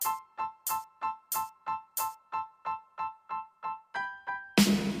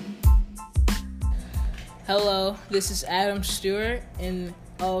Hello, this is Adam Stewart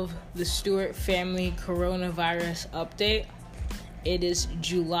of the Stewart Family Coronavirus Update. It is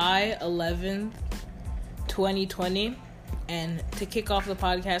July 11th, 2020, and to kick off the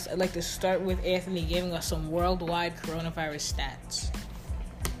podcast, I'd like to start with Anthony giving us some worldwide coronavirus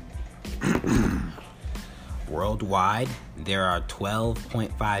stats. Worldwide, there are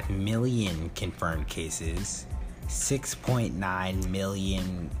 12.5 million confirmed cases, 6.9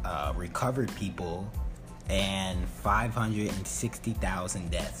 million recovered people, and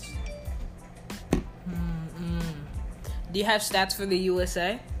 560,000 deaths. Do you have stats for the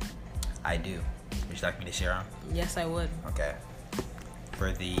USA? I do. Would you like me to share them? Yes, I would. Okay.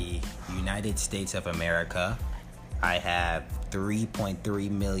 For the United States of America, I have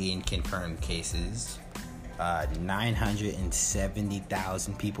 3.3 million confirmed cases,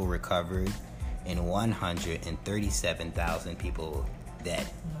 970,000 people recovered, and 137,000 people dead.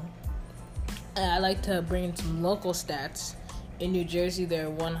 I'd like to bring in some local stats. In New Jersey, there are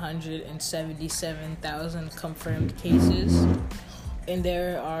 177,000 confirmed cases, and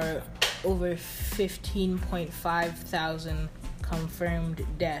there are over 15.5 thousand confirmed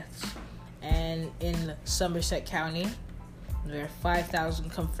deaths. And in Somerset County, there are 5,000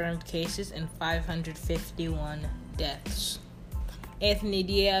 confirmed cases and 551 deaths. Anthony,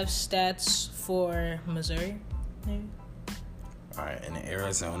 do you have stats for Missouri? Maybe? All right, in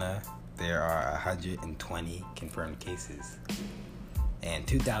Arizona, there are 120 confirmed cases and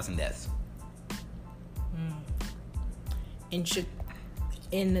 2,000 deaths. In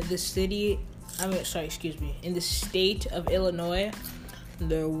the state of Illinois,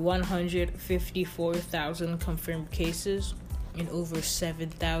 there are 154,000 confirmed cases and over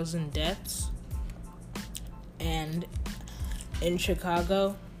 7,000 deaths. And in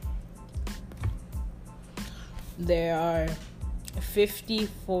Chicago, there are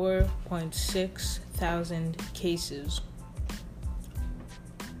 54.6 thousand cases.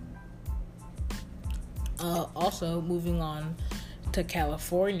 Also, moving on to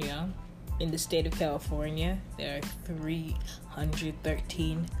California, in the state of California, there are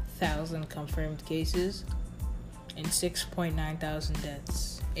 313,000 confirmed cases and 6.9 thousand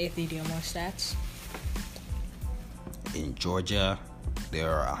deaths. Anthony, do you have more stats? In Georgia, there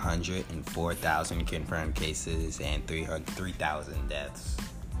are 104,000 confirmed cases and 3,000 deaths.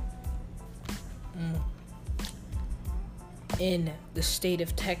 In the state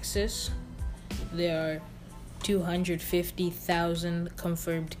of Texas, there are 250,000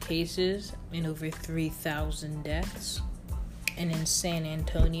 confirmed cases and over 3,000 deaths. And in San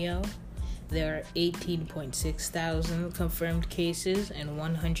Antonio, there are 18.6 thousand confirmed cases and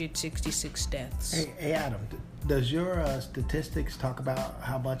 166 deaths. Hey Adam, does your statistics talk about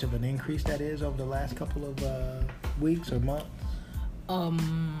how much of an increase that is over the last couple of weeks or months?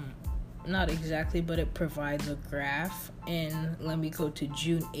 Not exactly, but it provides a graph. And let me go to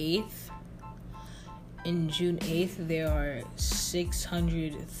June 8th. In June 8th, there are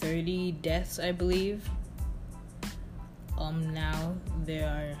 630 deaths, I believe. Now there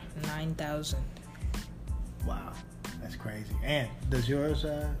are 9,000. Wow, that's crazy. And does yours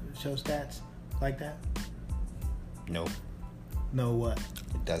show stats like that? Nope. No what?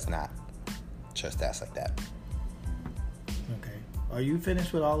 It does not show stats like that. Okay. Are you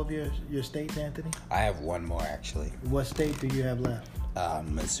finished with all of your states, Anthony? I have one more, actually. What state do you have left?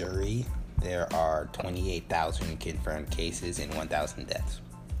 Missouri, there are 28,000 confirmed cases and 1,000 deaths.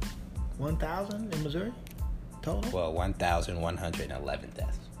 1,000 in Missouri? Total? Well, 1,111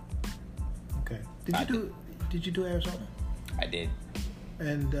 deaths. Okay. Did you do Arizona? I did.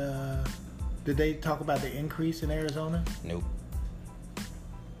 And did they talk about the increase in Arizona? Nope.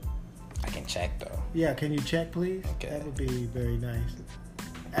 I can check, though. Yeah, can you check, please? Okay. That would be very nice.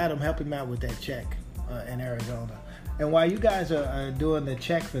 Adam, help him out with that check in Arizona. And while you guys are doing the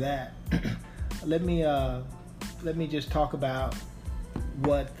check for that, let me just talk about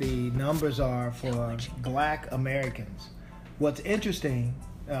what the numbers are for Black Americans. What's interesting,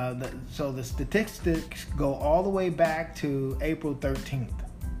 so the statistics go all the way back to April 13th.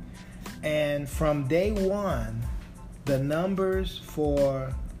 And from day one, the numbers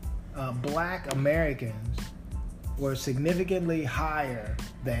for Black Americans were significantly higher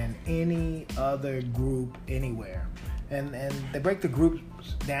than any other group anywhere. And they break the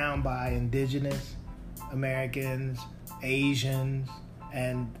groups down by Indigenous Americans, Asians,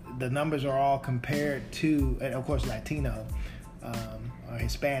 and the numbers are all compared to, and of course, Latino or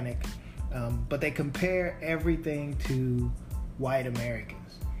Hispanic, but they compare everything to white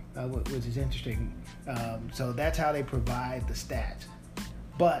Americans, which is interesting. So that's how they provide the stats.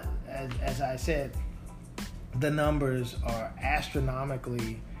 But as I said, the numbers are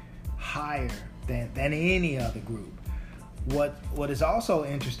astronomically higher than any other group. What is also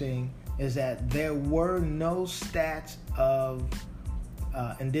interesting is that there were no stats of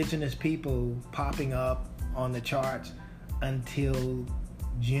indigenous people popping up on the charts until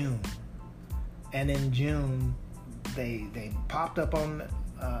June. And in June, they popped up on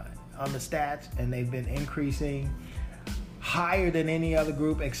the stats, and they've been increasing higher than any other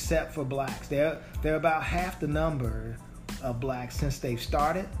group except for blacks. They're about half the number of blacks since they've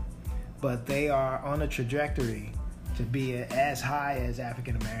started, but they are on a trajectory to be as high as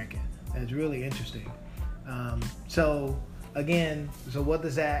African American. That's really interesting. So what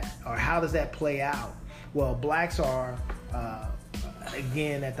does that, or how does that play out? Well, blacks are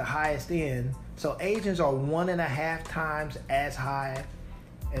again at the highest end. So Asians are 1.5 times as high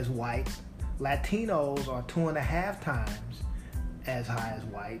as whites. Latinos are 2.5 times as high as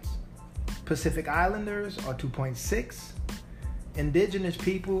whites. Pacific Islanders are 2.6. Indigenous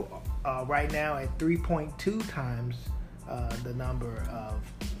people are right now at 3.2 times the number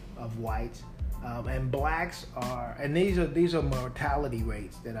of whites. And blacks are, and these are mortality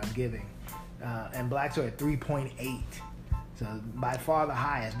rates that I'm giving. And blacks are at 3.8. So by far the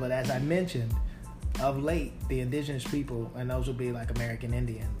highest. But as I mentioned, of late, the indigenous people, and those will be like American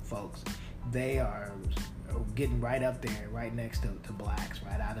Indian folks, they are getting right up there, right next to blacks,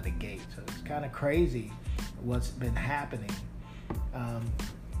 right out of the gate. So it's kind of crazy what's been happening.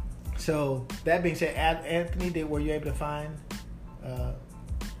 So that being said, Anthony, were you able to find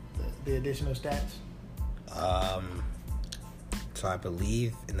the additional stats? So I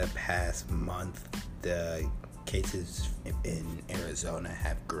believe in the past month, the cases in Arizona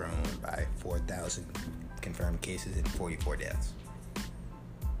have grown by 4,000 confirmed cases and 44 deaths.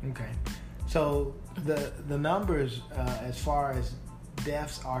 Okay. So the numbers as far as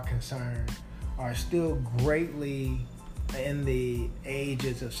deaths are concerned are still greatly in the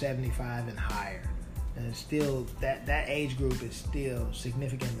ages of 75 and higher. And it's still, that age group is still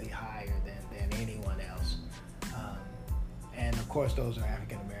significantly higher than anyone else. And of course those are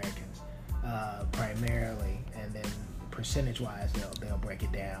African Americans primarily, and then percentage-wise they'll break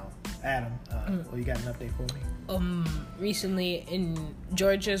it down. Adam, you got an update for me? Recently in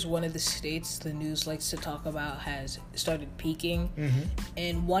Georgia's one of the states the news likes to talk about has started peaking. Mm-hmm.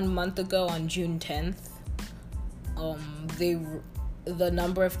 And 1 month ago on June 10th, the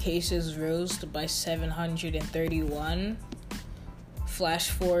number of cases rose by 731. Flash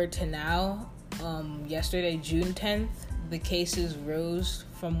forward to now, yesterday, June 10th, the cases rose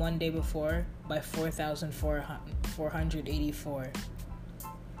from one day before by 4,484,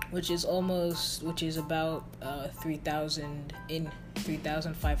 which is about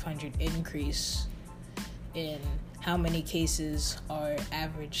 3,500 increase in how many cases are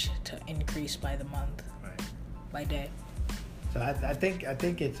average to increase by the month, right, by day. So I think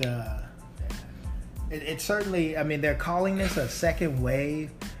it's certainly, I mean, they're calling this a second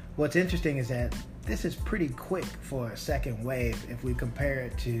wave. What's interesting is that this is pretty quick for a second wave if we compare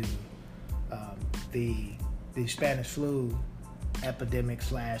it to the Spanish flu epidemic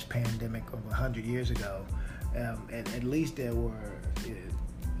 / pandemic of 100 years ago. At least there were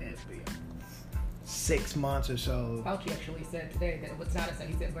 6 months or so. Fauci actually said today that it's not a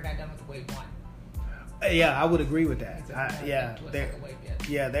second. He said we're not done with wave 1. Yeah, I would agree with that.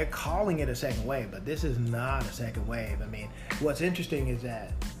 They're calling it a second wave, but this is not a second wave. I mean, what's interesting is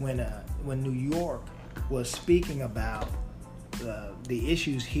that when New York was speaking about the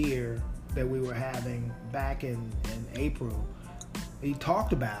issues here that we were having back in April, he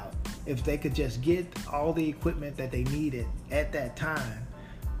talked about if they could just get all the equipment that they needed at that time,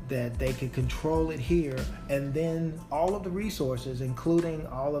 that they could control it here, and then all of the resources, including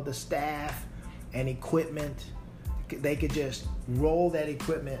all of the staff and equipment, they could just roll that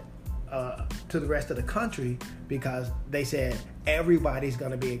equipment to the rest of the country, because they said everybody's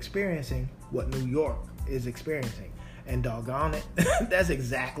going to be experiencing what New York is experiencing. And doggone it, that's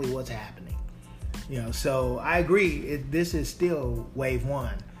exactly what's happening. So I agree, this is still wave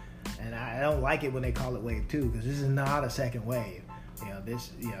 1. And I don't like it when they call it wave 2, because this is not a second wave.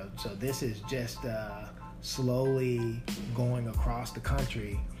 So this is just slowly going across the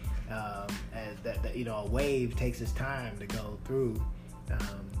country. As a wave takes its time to go through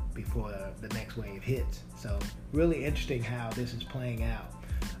before the next wave hits. So really interesting how this is playing out.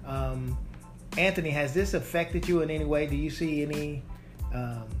 Anthony, has this affected you in any way? Do you see any?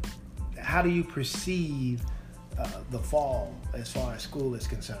 How do you perceive the fall as far as school is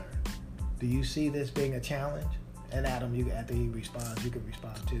concerned? Do you see this being a challenge? And Adam, after he responds, you can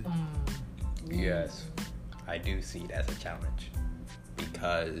respond too. Yes, I do see it as a challenge,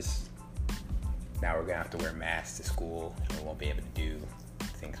 because now we're gonna have to wear masks to school, and we won't be able to do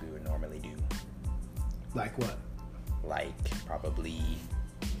things we would normally do. Like what? Like probably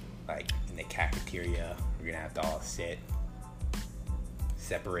like in the cafeteria, we're gonna have to all sit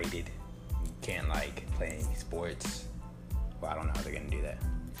separated. You can't like play any sports. Well, I don't know how they're gonna do that,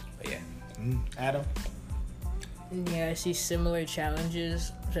 but yeah. Adam? Yeah, I see similar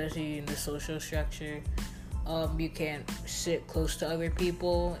challenges, especially in the social structure. You can't sit close to other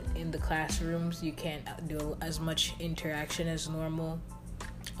people in the classrooms. You can't do as much interaction as normal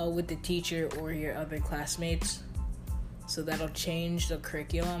with the teacher or your other classmates. So that'll change the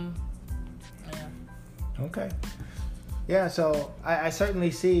curriculum. Yeah. Okay. Yeah, so I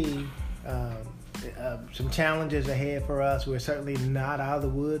certainly see some challenges ahead for us. We're certainly not out of the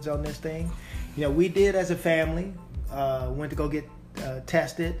woods on this thing. You know, we did as a family, went to go get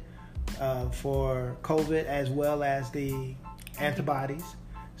tested for COVID as well as the antibodies.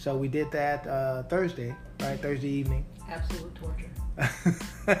 So we did that Thursday evening. Absolute torture.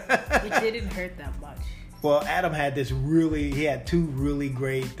 It didn't hurt that much. Well, Adam had he had two really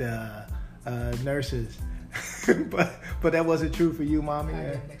great nurses. but that wasn't true for you, Mommy. I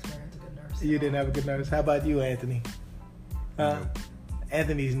didn't experience a good nurse. You didn't have a good nurse. How about you, Anthony?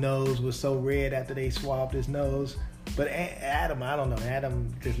 Anthony's nose was so red after they swabbed his nose. But Adam, I don't know.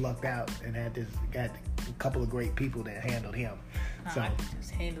 Adam just lucked out and got a couple of great people that handled him. So, I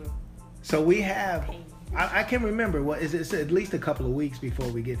just handled. So we have. I can't remember what is it. At least a couple of weeks before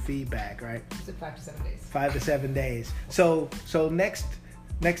we get feedback, right? It's 5 to 7 days. 5 to 7 days. So next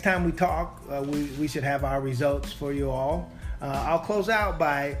time we talk, we should have our results for you all. I'll close out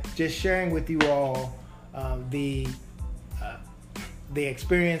by just sharing with you all the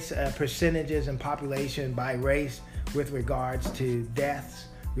experience percentages and population by race with regards to deaths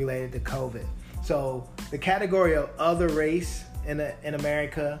related to COVID. So the category of other race in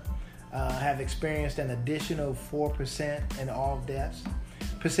America have experienced an additional 4% in all deaths.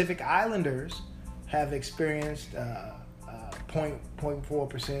 Pacific Islanders have experienced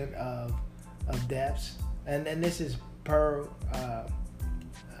 0.4% of deaths, and this is per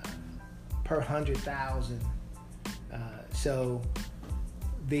 100,000. So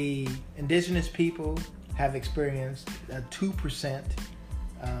the indigenous people have experienced 2%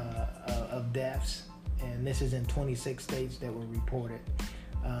 of deaths, and this is in 26 states that were reported.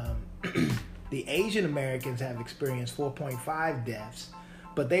 The Asian Americans have experienced 4.5 deaths,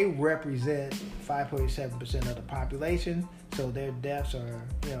 but they represent 5.7% of the population, so their deaths are,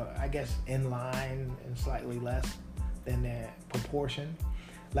 I guess, in line and slightly less than their proportion.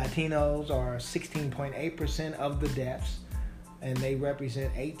 Latinos are 16.8% of the deaths, and they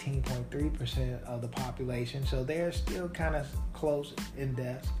represent 18.3% of the population, so they're still kind of close in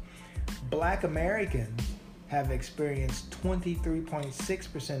deaths. Black Americans have experienced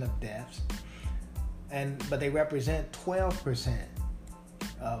 23.6% of deaths, but they represent 12%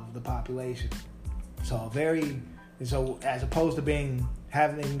 of the population. So as opposed to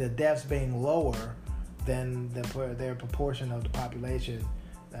having the deaths being lower than their proportion of the population,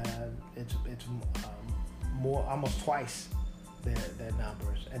 it's more, almost twice their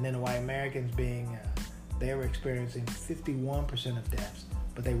numbers. And then the white Americans they were experiencing 51% of deaths,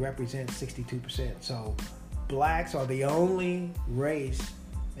 but they represent 62%. So blacks are the only race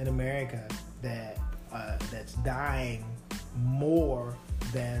in America that's dying more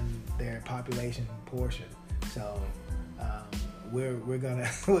than their population portion. So we're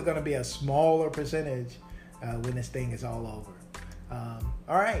gonna be a smaller percentage when this thing is all over.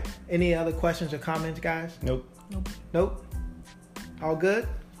 All right. Any other questions or comments, guys? Nope. All good?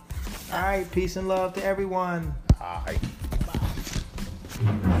 All right. Peace and love to everyone. Bye. Bye.